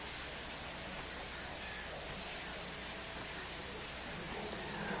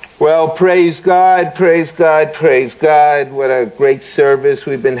Well, praise God, praise God, praise God. What a great service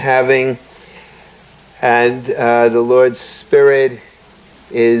we've been having. And the Lord's Spirit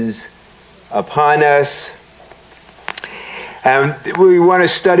is upon us. And we want to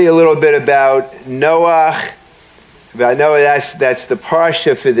study a little bit about Noah. I know that's the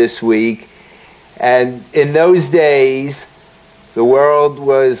parsha for this week. And in those days, the world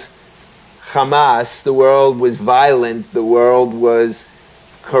was Hamas, the world was violent, the world was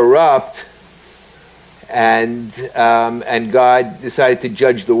corrupt, and God decided to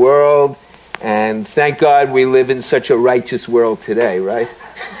judge the world, and thank God we live in such a righteous world today, right?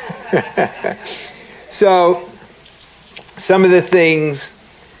 So, some of the things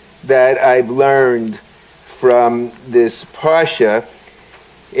that I've learned from this parsha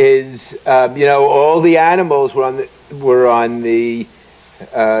is, all the animals were on the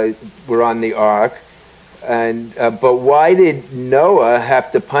ark. But why did Noah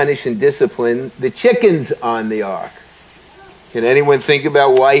have to punish and discipline the chickens on the ark? Can anyone think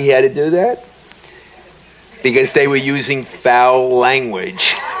about why he had to do that? Because they were using foul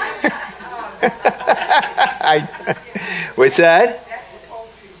language. What's that?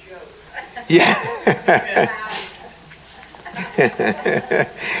 Yeah.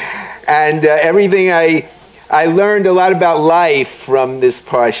 And everything I learned a lot about life from this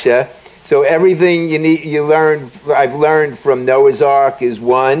parsha. So everything I've learned from Noah's Ark is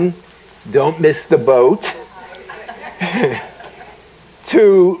 1, don't miss the boat.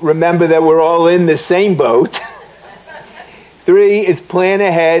 2, remember that we're all in the same boat. 3 is plan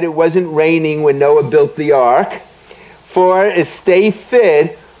ahead. It wasn't raining when Noah built the ark. 4 is stay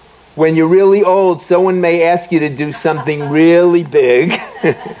fit. When you're really old, someone may ask you to do something really big.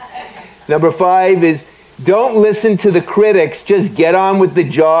 Number 5 is don't listen to the critics. Just get on with the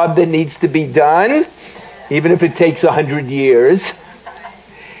job that needs to be done, even if it takes 100 years.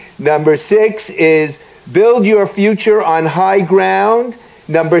 Number 6 is build your future on high ground.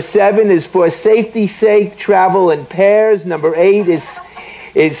 Number 7 is for safety's sake, travel in pairs. Number 8 is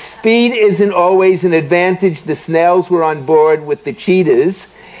speed isn't always an advantage. The snails were on board with the cheetahs.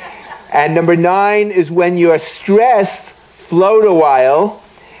 And number 9 is when you're stressed, float a while.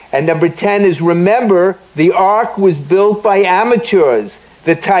 And number 10 is remember, the ark was built by amateurs,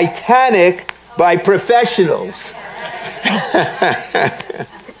 the Titanic by professionals.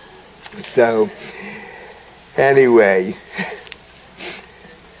 So, anyway,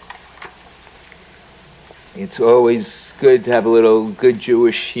 it's always good to have a little good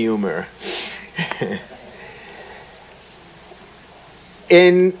Jewish humor.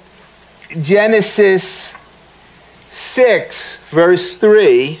 In Genesis 6, verse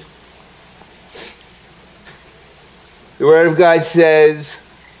 3, the Word of God says,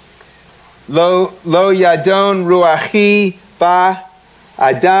 Lo yadon ruachi ba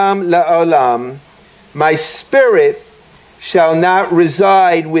adam la'olam, my spirit shall not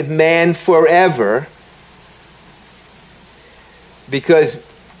reside with man forever, because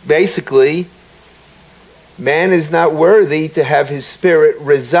basically, man is not worthy to have his spirit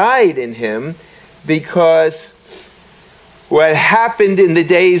reside in him, because what happened in the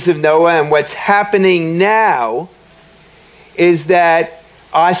days of Noah and what's happening now is that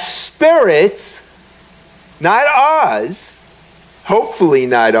our spirits, not ours, hopefully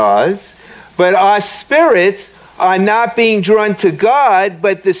not ours, but our spirits are not being drawn to God,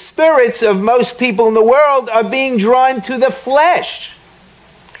 but the spirits of most people in the world are being drawn to the flesh.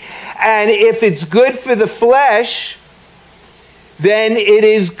 And if it's good for the flesh, then it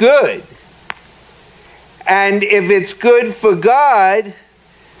is good. And if it's good for God,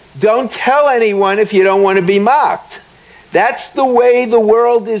 don't tell anyone if you don't want to be mocked. That's the way the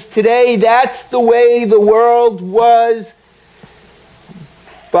world is today. That's the way the world was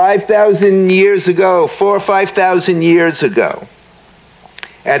 5,000 years ago, 4,000 or 5,000 years ago,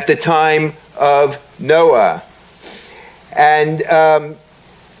 at the time of Noah. And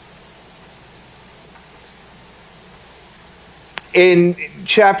in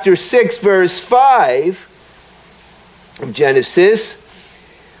chapter 6, verse 5 of Genesis,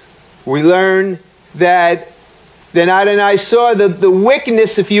 we learn that then Adonai saw that the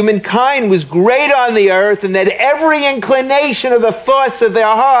wickedness of humankind was great on the earth, and that every inclination of the thoughts of their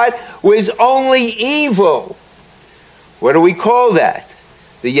heart was only evil. What do we call that?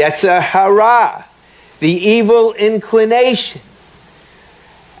 The Yetzer Hara, the evil inclination.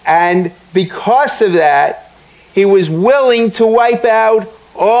 And because of that, he was willing to wipe out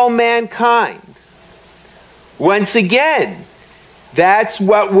all mankind. Once again, that's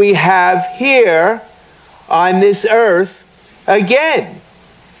what we have here on this earth again.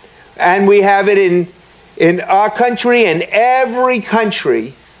 And we have it in our country and every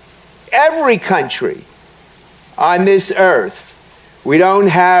country every country on this earth.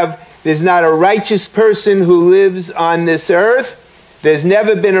 There's not a righteous person who lives on this earth. There's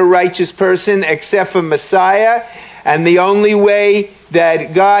never been a righteous person except for Messiah. And the only way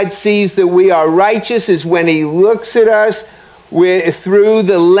that God sees that we are righteous is when he looks at us through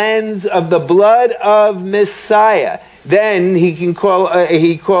the lens of the blood of Messiah. Then he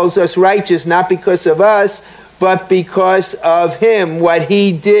calls us righteous, not because of us, but because of him, what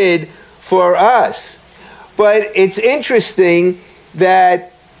he did for us. But it's interesting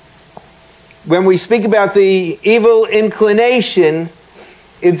that when we speak about the evil inclination,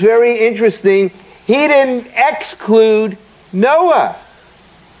 it's very interesting. He didn't exclude Noah.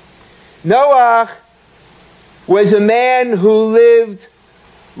 Noah was a man who lived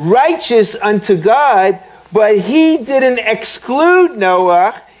righteous unto God, but he didn't exclude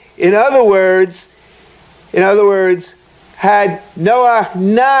Noah. In other words, had Noah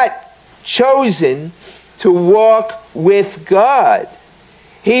not chosen to walk with God,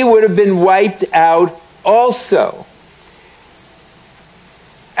 he would have been wiped out also.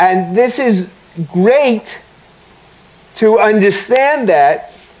 And this is great to understand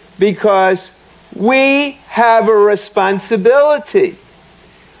that, because we have a responsibility.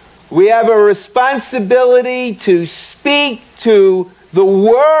 We have a responsibility to speak to the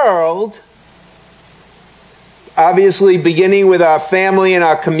world, obviously beginning with our family and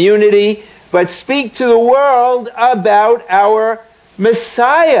our community, but speak to the world about our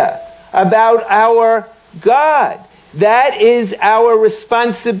Messiah, about our God. That is our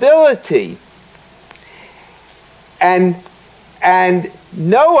responsibility. And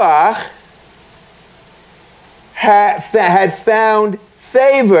Noah had found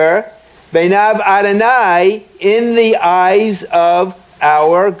favor, Beinav Adonai, in the eyes of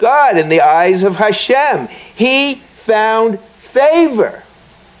our God, in the eyes of Hashem. He found favor.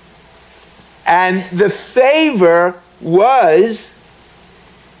 And the favor was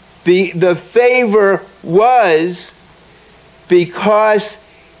because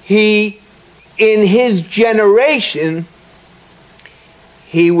he, in his generation,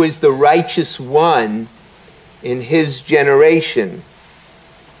 he was the righteous one in his generation.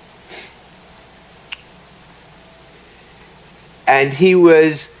 And he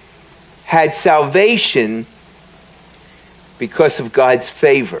had salvation because of God's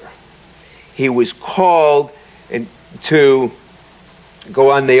favor. He was called to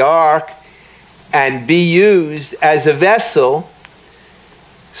go on the ark and be used as a vessel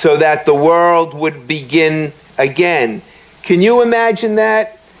so that the world would begin again. Can you imagine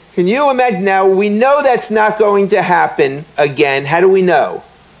that? Can you imagine? Now, we know that's not going to happen again. How do we know?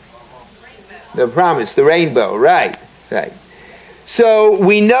 The promise, the rainbow, right. So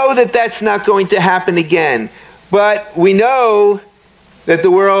we know that that's not going to happen again. But we know that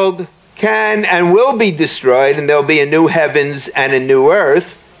the world can and will be destroyed, and there'll be a new heavens and a new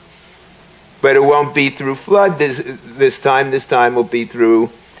earth. But it won't be through flood this time. This time will be through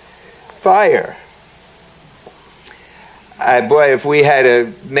fire. Boy, if we had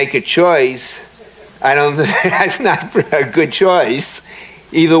to make a choice, I don't think that's not a good choice.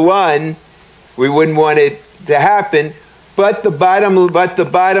 Either one, we wouldn't want it to happen. But the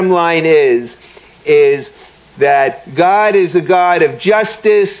bottom line is that God is a God of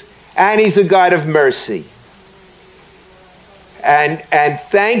justice and he's a God of mercy. And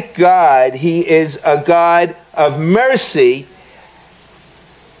thank God he is a God of mercy.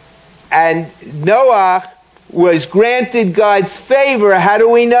 And Noah was granted God's favor. How do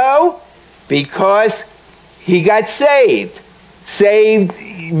we know? Because he got saved. Saved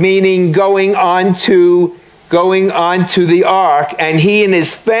meaning going on to the ark, and he and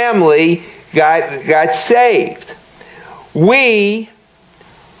his family got saved. We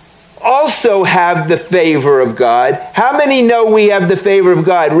also have the favor of God. How many know we have the favor of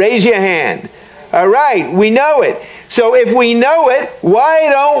God? Raise your hand. All right, we know it. So if we know it, why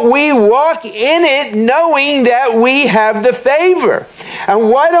don't we walk in it knowing that we have the favor? And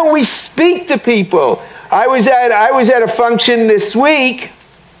why don't we speak to people? I was at a function this week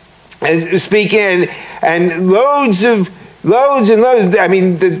and speaking, and loads and loads. I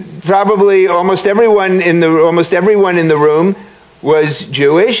mean, probably almost everyone in the room was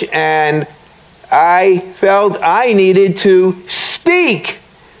Jewish, and I felt I needed to speak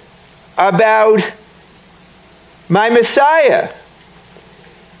about my Messiah.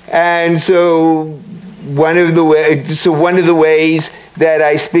 And so one of the ways that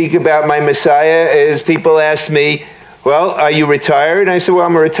I speak about my Messiah is people ask me, well, are you retired? And I said, well,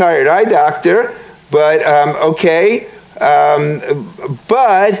 I'm a retired eye doctor, but okay.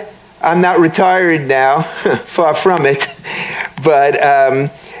 But I'm not retired now, far from it. But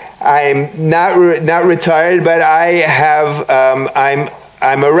I'm not retired, but I have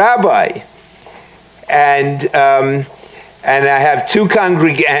I'm a rabbi, and I have two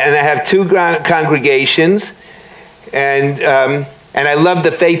congregations, and I love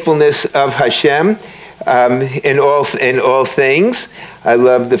the faithfulness of Hashem in all things. I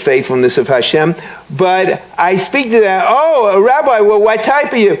love the faithfulness of Hashem, but I speak to them. Oh, a rabbi. Well, what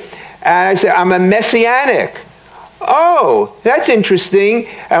type are you? And I said, I'm a messianic. Oh, that's interesting.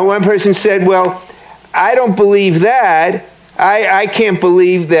 And one person said, well, I don't believe that. I can't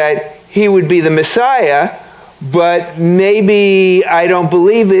believe that he would be the Messiah, but maybe I don't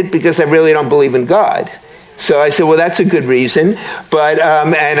believe it because I really don't believe in God. So I said, well, that's a good reason. But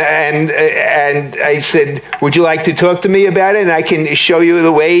and I said, would you like to talk to me about it? And I can show you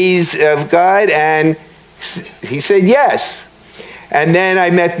the ways of God. And he said, yes. And then I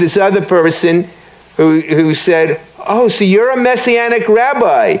met this other person who said, oh, so you're a Messianic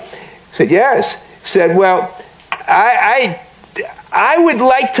rabbi? I said, yes. He said, well, I would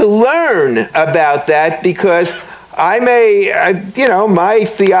like to learn about that because my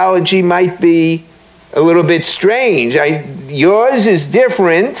theology might be a little bit strange. Yours is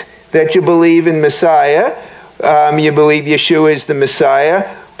different, that you believe in Messiah. You believe Yeshua is the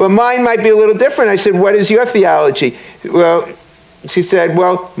Messiah. But mine might be a little different. I said, what is your theology? Well, she said,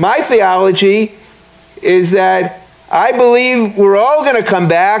 well, my theology is that I believe we're all going to come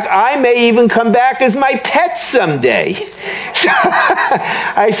back. I may even come back as my pet someday. So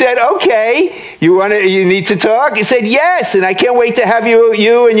I said, okay, you need to talk? He said, yes, and I can't wait to have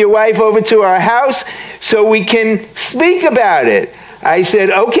you and your wife over to our house so we can speak about it. I said,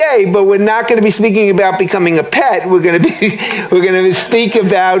 okay, but we're not going to be speaking about becoming a pet. We're going to speak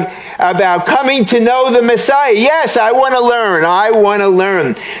about coming to know the Messiah. Yes, I want to learn. I want to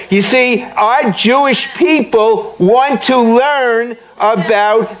learn. You see, our Jewish people want to learn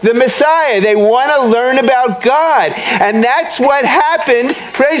about the Messiah. They want to learn about God. And that's what happened.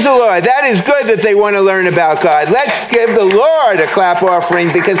 Praise the Lord. That is good that they want to learn about God. Let's give the Lord a clap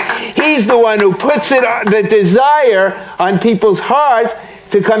offering because he's the one who puts the desire on people's hearts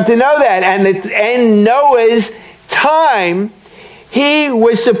to come to know that. And in Noah's time, he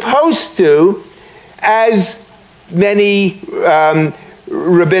was supposed to, as many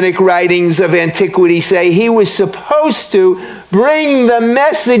rabbinic writings of antiquity say, he was supposed to bring the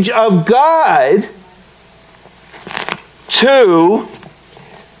message of God to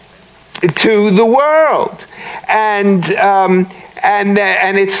the world. And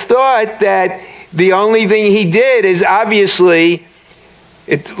it's thought that the only thing he did is obviously,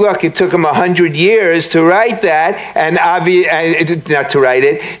 it took him 100 years to write that, and not to write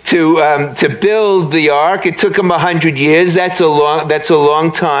it, to build the ark. It took him 100 years. That's a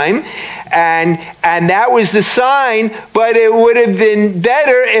long time, and that was the sign. But it would have been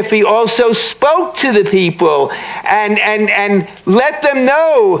better if he also spoke to the people and let them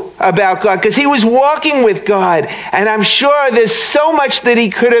know about God, because he was walking with God. And I'm sure there's so much that he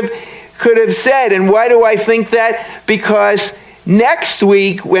could have said. And why do I think that? Because next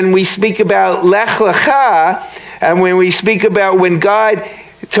week, when we speak about Lech Lecha, and when we speak about when God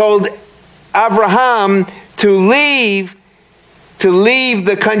told Abraham to leave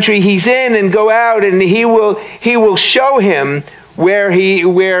the country he's in and go out, and he will show him where he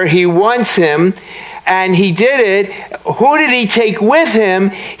wants him, and he did it. Who did he take with him?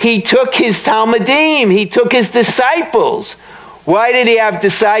 He took his Talmidim. He took his disciples. Why did he have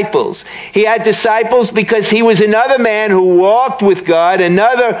disciples? He had disciples because he was another man who walked with God,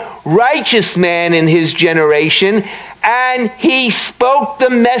 another righteous man in his generation, and he spoke the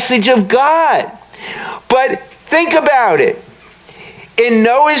message of God. But think about it. In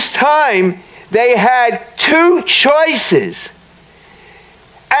Noah's time, they had two choices.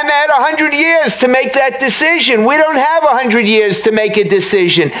 And they had 100 years to make that decision. We don't have 100 years to make a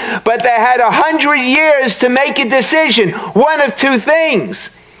decision. But they had 100 years to make a decision. One of two things.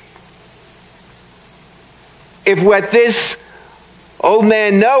 If what this old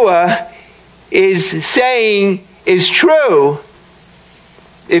man Noah is saying is true,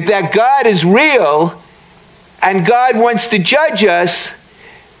 if that God is real and God wants to judge us,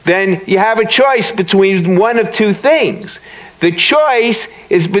 then you have a choice between one of two things. The choice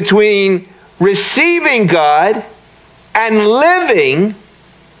is between receiving God and living,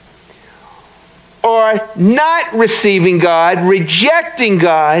 or not receiving God, rejecting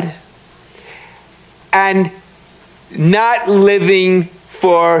God, and not living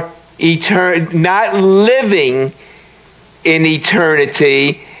not living in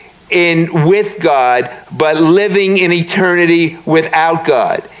eternity with God, but living in eternity without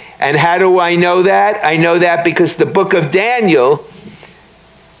God. And how do I know that? I know that because the book of Daniel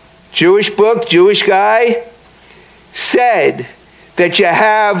Jewish book, Jewish guy, said that you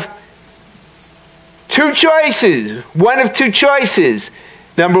have two choices, one of two choices.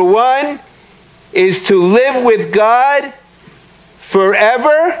 Number one is to live with God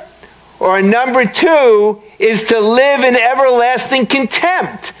forever, or number two is to live in everlasting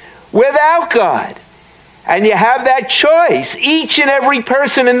contempt without God. And you have that choice. Each and every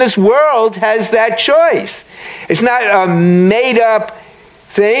person in this world has that choice. It's not a made-up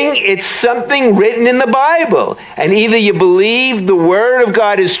thing. It's something written in the Bible. And either you believe the Word of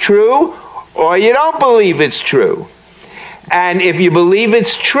God is true, or you don't believe it's true. And if you believe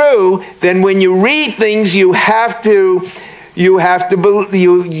it's true, then when you read things, you have to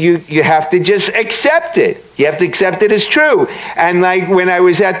just accept it. You have to accept it as true. And like when I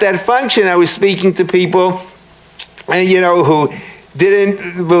was at that function, I was speaking to people, who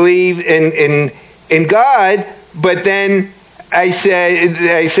didn't believe in God. But then I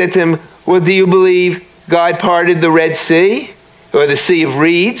said to them, well, do you believe God parted the Red Sea or the Sea of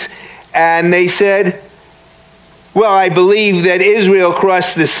Reeds? And they said, well, I believe that Israel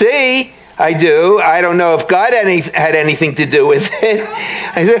crossed the sea. I do. I don't know if God had anything to do with it.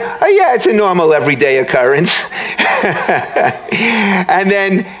 I said, oh yeah, it's a normal everyday occurrence. and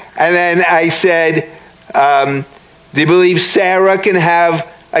then I said, do you believe Sarah can have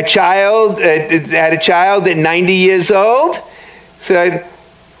a child, had a child at 90 years old? Said,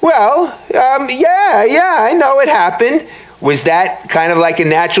 well, yeah, I know it happened. Was that kind of like a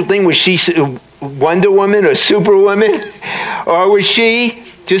natural thing? Was she Wonder Woman or Superwoman? Or was she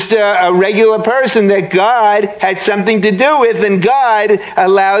just a regular person that God had something to do with, and God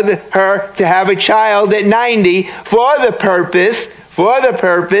allowed her to have a child at 90 for the purpose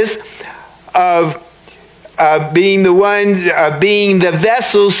of being the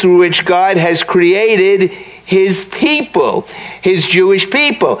vessels through which God has created his people, his Jewish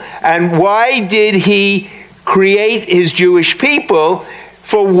people. And why did he create his Jewish people?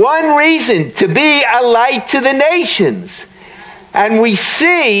 For one reason, to be a light to the nations. And we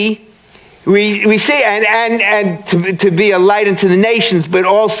see, and to be a light unto the nations, but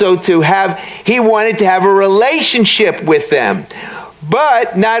also he wanted to have a relationship with them.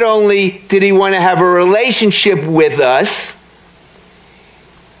 But not only did he want to have a relationship with us,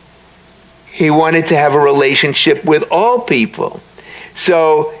 he wanted to have a relationship with all people.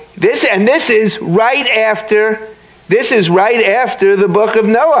 So this is right after the book of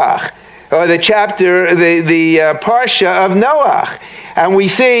Noah, or the chapter, the parsha of Noah. And we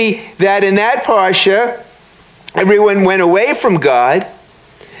see that in that parsha, everyone went away from God.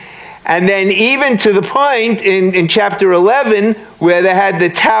 And then even to the point in chapter 11 where they had the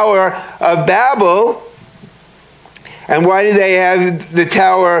Tower of Babel. And why did they have the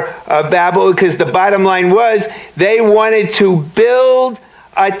Tower of Babel? Because the bottom line was they wanted to build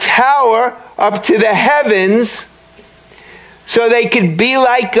a tower up to the heavens so they could be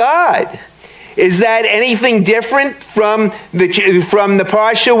like God. Is that anything different from the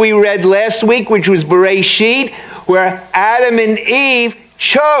parsha we read last week, which was Bereshit, where Adam and Eve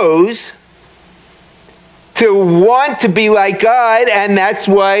chose to want to be like God, and that's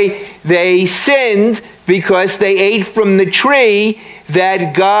why they sinned, because they ate from the tree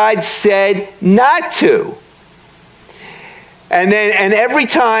that God said not to. And every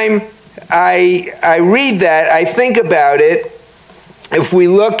time I read that, I think about it. If we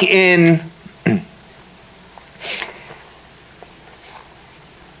look in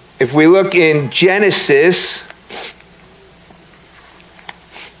Genesis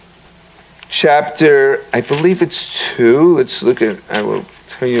chapter, I believe it's 2. Let's look at, I will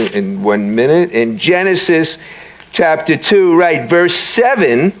tell you in 1 minute. In Genesis chapter 2, right, verse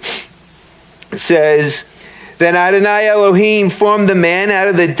 7 says, then Adonai Elohim formed the man out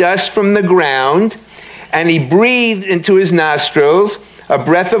of the dust from the ground, and he breathed into his nostrils a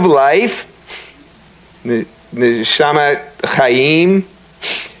breath of life, Neshama Chaim.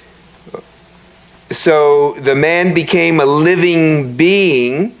 So the man became a living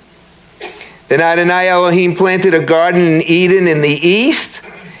being. Then Adonai Elohim planted a garden in Eden in the east,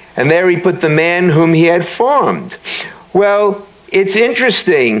 and there he put the man whom he had formed. Well, it's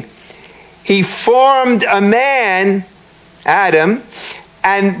interesting. He formed a man, Adam,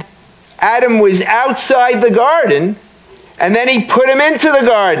 and Adam was outside the garden, and then he put him into the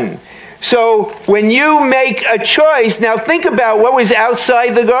garden. So when you make a choice, now think about what was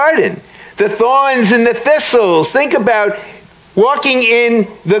outside the garden. The thorns and the thistles. Think about walking in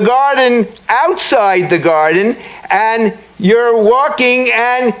the garden, outside the garden, and you're walking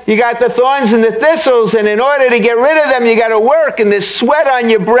and you got the thorns and the thistles, and in order to get rid of them, you got to work, and there's sweat on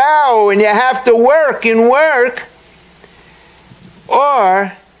your brow, and you have to work and work.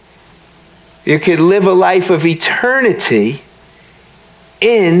 Or You could live a life of eternity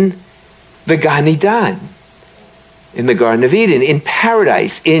in the Gan Eden, in the Garden of Eden, in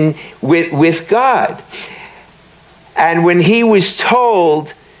paradise, with God. And when he was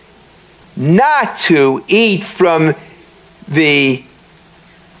told not to eat from the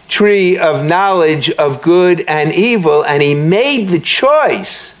tree of knowledge of good and evil, and he made the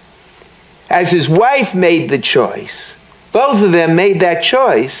choice, as his wife made the choice, both of them made that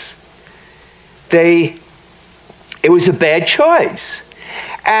choice, it was a bad choice.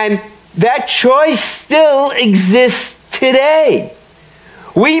 And that choice still exists today.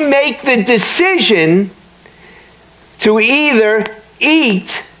 We make the decision to either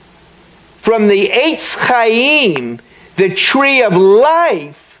eat from the Eitz Chaim, the tree of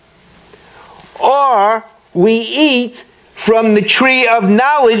life, or we eat from the tree of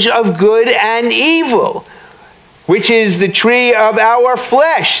knowledge of good and evil, which is the tree of our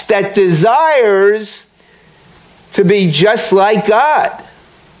flesh that desires to be just like God.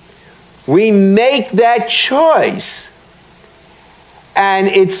 We make that choice. And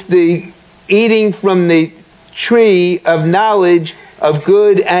it's the eating from the tree of knowledge of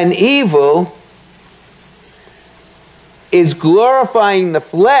good and evil is glorifying the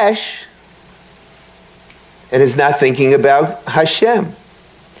flesh and is not thinking about Hashem.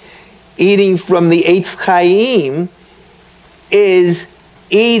 Eating from the Eitz Chaim is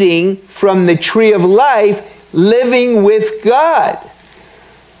eating from the tree of life, living with God.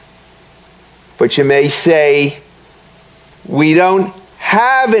 But you may say, we don't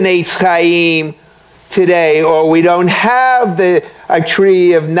have an Eitz Chaim today, or we don't have a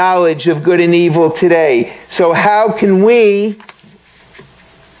tree of knowledge of good and evil today. So how can we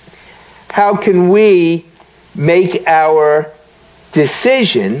make our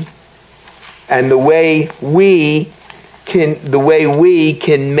decision, and the way we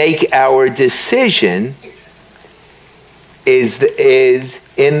can make our decision is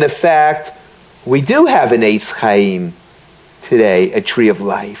in the fact we do have an Eitz Chaim today, a tree of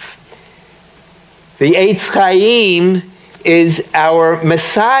life. The Eitz Chaim is our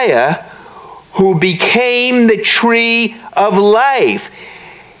Messiah who became the tree of life.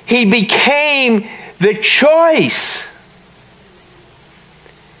 He became the choice.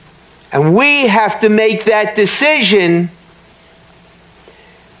 And we have to make that decision.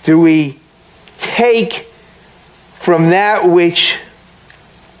 Do we take from that which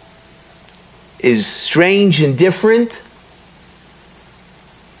is strange and different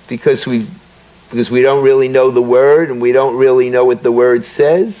because we don't really know the word and we don't really know what the word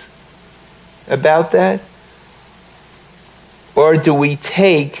says about that? Or do we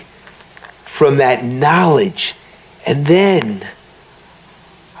take from that knowledge and then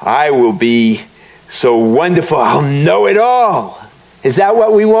I will be so wonderful, I'll know it all? Is that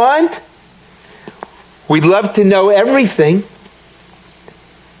what we want? We'd love to know everything,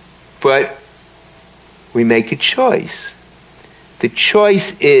 but we make a choice. The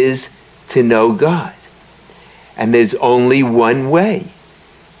choice is to know God. And there's only one way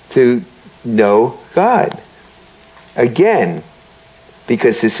to know God. Again,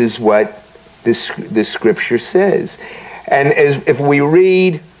 because this is what the scripture says. And if we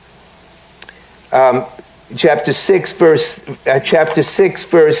read chapter 6, verse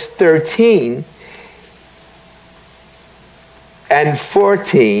 13 and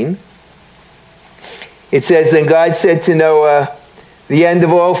 14, it says, "Then God said to Noah, the end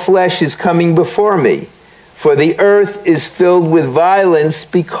of all flesh is coming before me, for the earth is filled with violence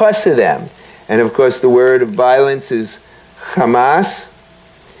because of them." And of course the word of violence is Hamas.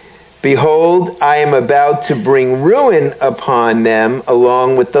 "Behold, I am about to bring ruin upon them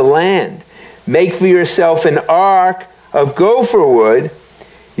along with the land. Make for yourself an ark of gopher wood.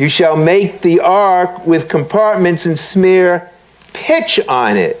 You shall make the ark with compartments and smear pitch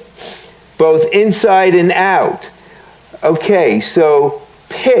on it, both inside and out." Okay, so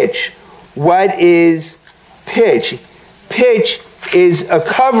pitch. What is pitch? Pitch is a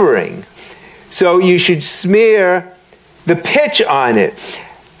covering. So you should smear the pitch on it.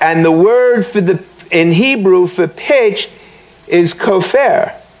 And the word in Hebrew for pitch is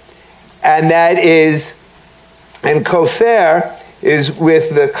kofar. And kofar is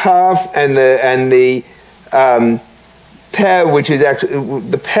with the kaf and the peh, which is actually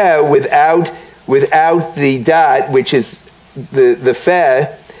the peh without the dot, which is the feh,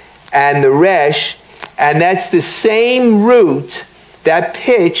 and the resh, and that's the same root. That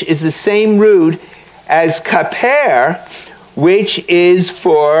pitch is the same root as kaper, which is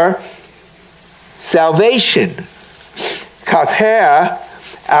for salvation. Kaper,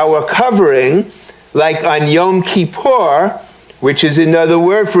 our covering, like on Yom Kippur, which is another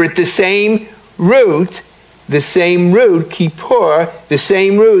word for it, the same root, kippur, the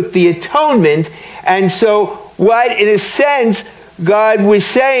same root, the atonement. And so what, in a sense, God was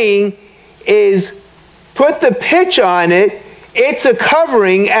saying is, put the pitch on it, it's a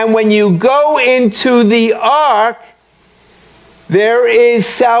covering, and when you go into the ark, there is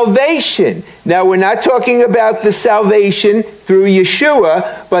salvation. Now, we're not talking about the salvation through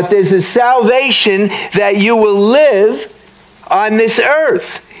Yeshua, but there's a salvation that you will live on this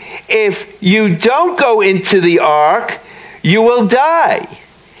earth. If you don't go into the ark, you will die.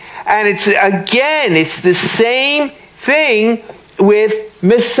 And it's the same thing with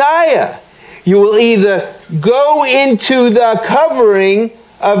Messiah. You will either go into the covering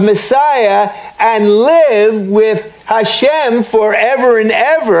of Messiah and live with Hashem forever and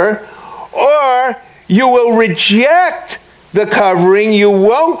ever, or you will reject the covering, you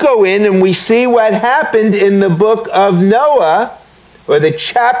won't go in, and we see what happened in the book of Noah, or the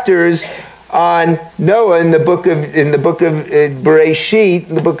chapters on Noah in the book of Bereshit,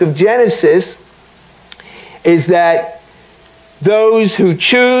 in the book of Genesis, is that those who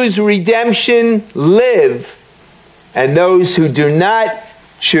choose redemption live, and those who do not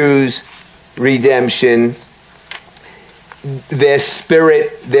choose redemption, their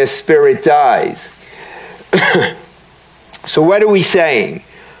spirit dies. So what are we saying?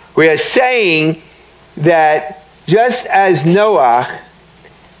 We are saying that just as Noah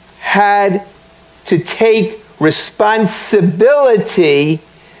had to take responsibility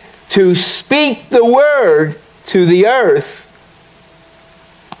to speak the word to the earth,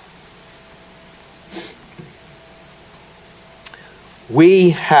 we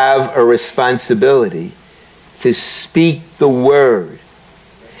have a responsibility to speak the word.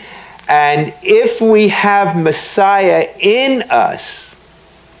 And if we have Messiah in us,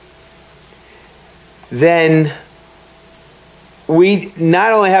 then we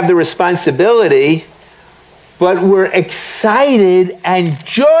not only have the responsibility, but we're excited and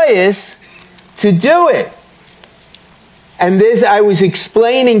joyous to do it. And this I was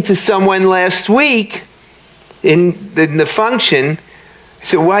explaining to someone last week in the function.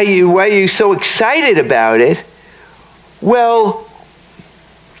 So why are you so excited about it? Well,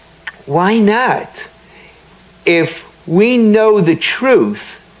 why not? If we know the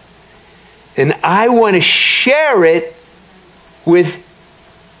truth, then I want to share it with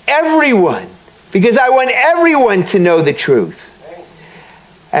everyone, because I want everyone to know the truth.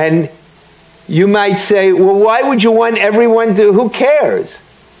 And you might say, well, why would you want everyone to? Who cares?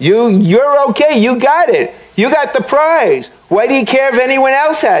 You're okay. You got it. You got the prize. Why do you care if anyone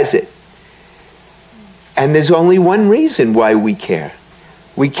else has it? And there's only one reason why we care.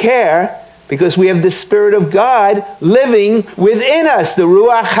 We care because we have the Spirit of God living within us, the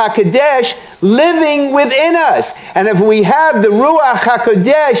Ruach HaKodesh living within us. And if we have the Ruach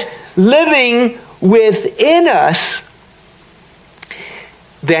HaKodesh living within us,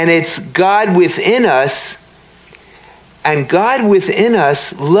 then it's God within us, and God within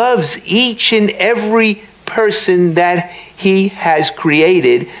us loves each and every person that He has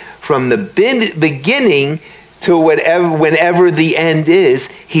created from the beginning to whenever the end is.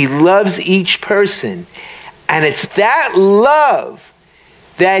 He loves each person. And it's that love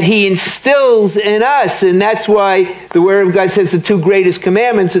that He instills in us. And that's why the Word of God says the two greatest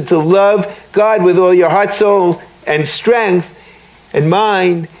commandments are to love God with all your heart, soul, and strength and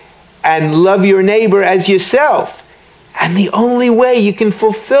mind, and love your neighbor as yourself. And the only way you can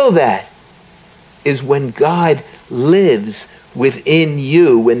fulfill that is when God lives within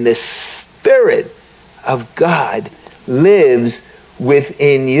you, when the Spirit of God lives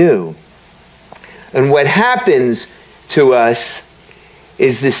within you. And what happens to us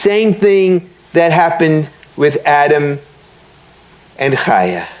is the same thing that happened with Adam and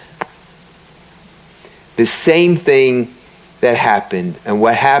Chaya. The same thing that happened. And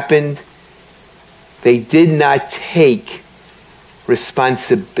what happened? They did not take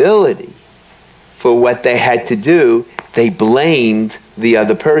responsibility for what they had to do. They blamed the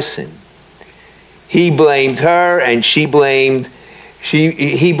other person. He blamed her, and he blamed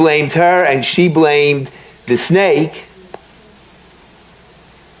her, and she blamed the snake.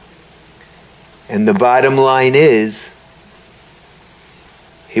 And the bottom line is,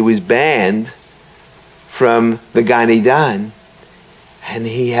 he was banned from the Gan Eden, and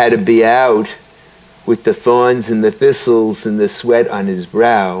he had to be out with the thorns and the thistles and the sweat on his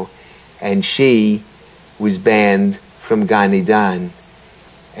brow, and she was banned from Gan Eden,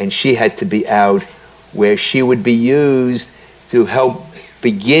 and she had to be out where she would be used to help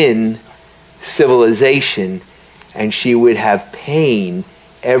begin civilization, and she would have pain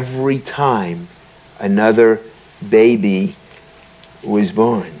every time another baby was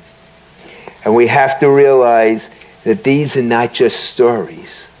born. And we have to realize that these are not just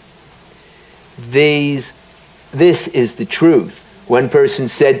stories. This is the truth. One person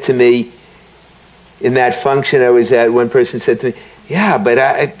said to me, in that function I was at, one person said to me, yeah, but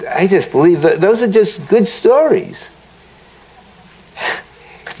I just believe that those are just good stories.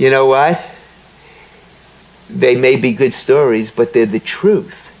 You know what? They may be good stories, but they're the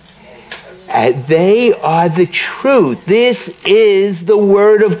truth. They are the truth. This is the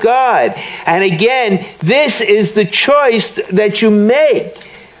Word of God. And again, this is the choice that you make.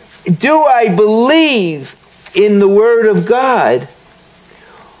 Do I believe in the Word of God?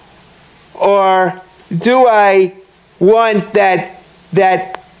 Or do I want that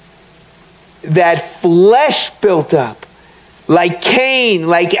flesh built up? Like Cain,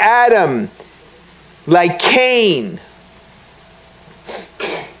 like Adam, like Cain.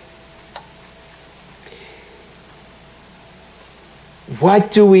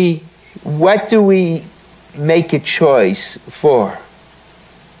 What do we make a choice for?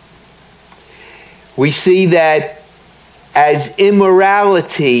 We see that as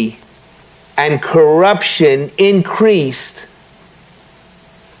immorality and corruption increased,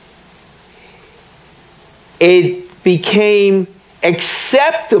 it became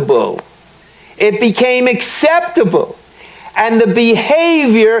acceptable. It became acceptable. And the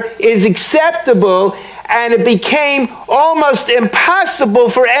behavior is acceptable. And it became almost impossible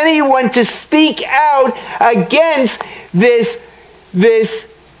for anyone to speak out against this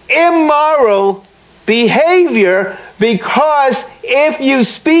immoral behavior, because if you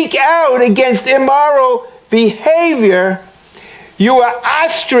speak out against immoral behavior, you are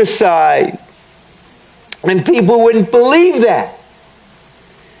ostracized. And people wouldn't believe that.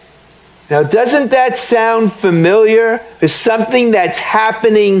 Now, doesn't that sound familiar? As something that's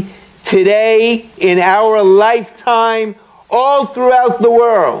happening today, in our lifetime, all throughout the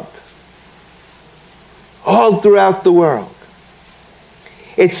world. All throughout the world.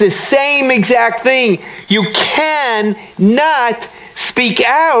 It's the same exact thing. You cannot speak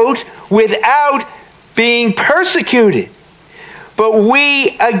out without being persecuted. But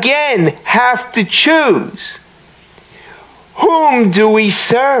we, again, have to choose. Whom do we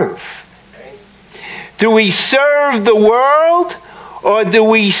serve? Do we serve the world? Or do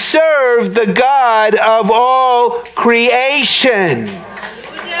we serve the God of all creation?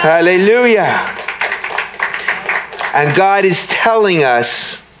 Hallelujah. And God is telling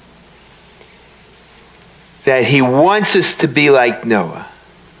us that He wants us to be like Noah,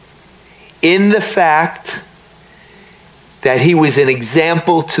 in the fact that he was an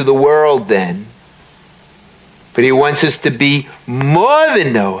example to the world then. But He wants us to be more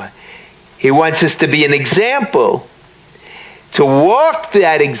than Noah. He wants us to be an example, to walk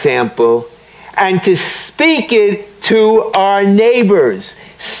that example, and to speak it to our neighbors.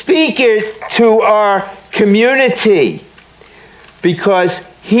 Speak it to our community. Because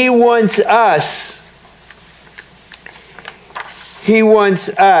He wants us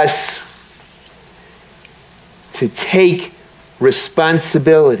to take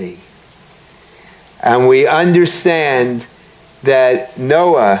responsibility. And we understand that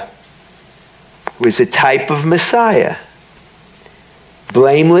Noah was a type of Messiah.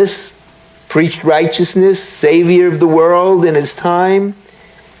 Blameless, preached righteousness, Savior of the world in his time.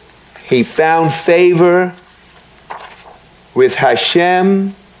 He found favor with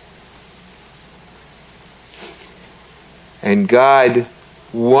Hashem. And God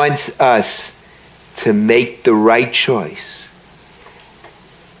wants us to make the right choice.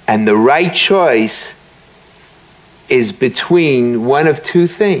 And the right choice is between one of two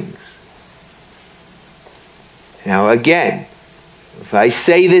things. Now again, if I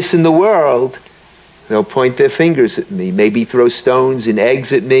say this in the world, they'll point their fingers at me, maybe throw stones and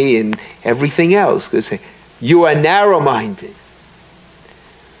eggs at me and everything else. They'll say, you are narrow-minded.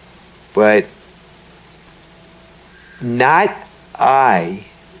 But not I,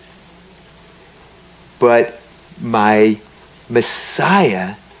 but my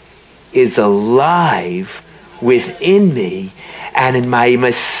Messiah is alive within me, and in my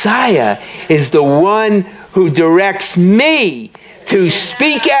Messiah is the one who directs me to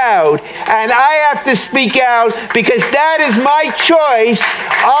speak out, and I have to speak out because that is my choice.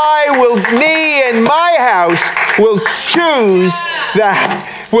 Me and my house will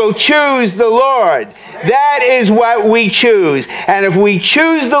choose the Lord. That is what we choose. And if we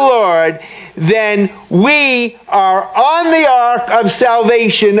choose the Lord, then we are on the ark of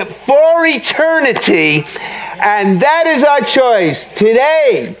salvation for eternity. And that is our choice.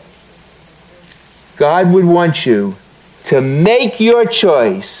 Today, God would want you to make your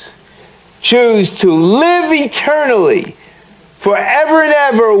choice. Choose to live eternally forever and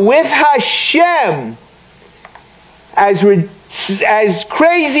ever with Hashem, as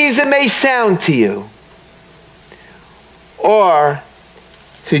crazy as it may sound to you, or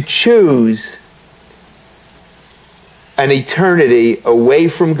to choose an eternity away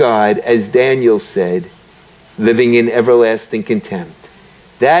from God, as Daniel said, living in everlasting contempt.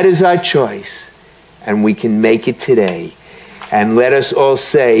 That is our choice, and we can make it today. And let us all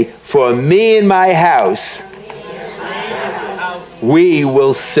say, for me and my house, we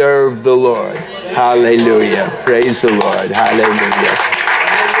will serve the Lord. Hallelujah. Praise the Lord. Hallelujah.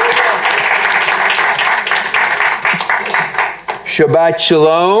 Shabbat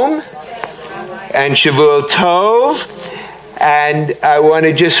Shalom and Shavuot Tov. And I want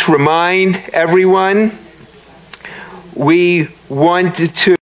to just remind everyone, we want to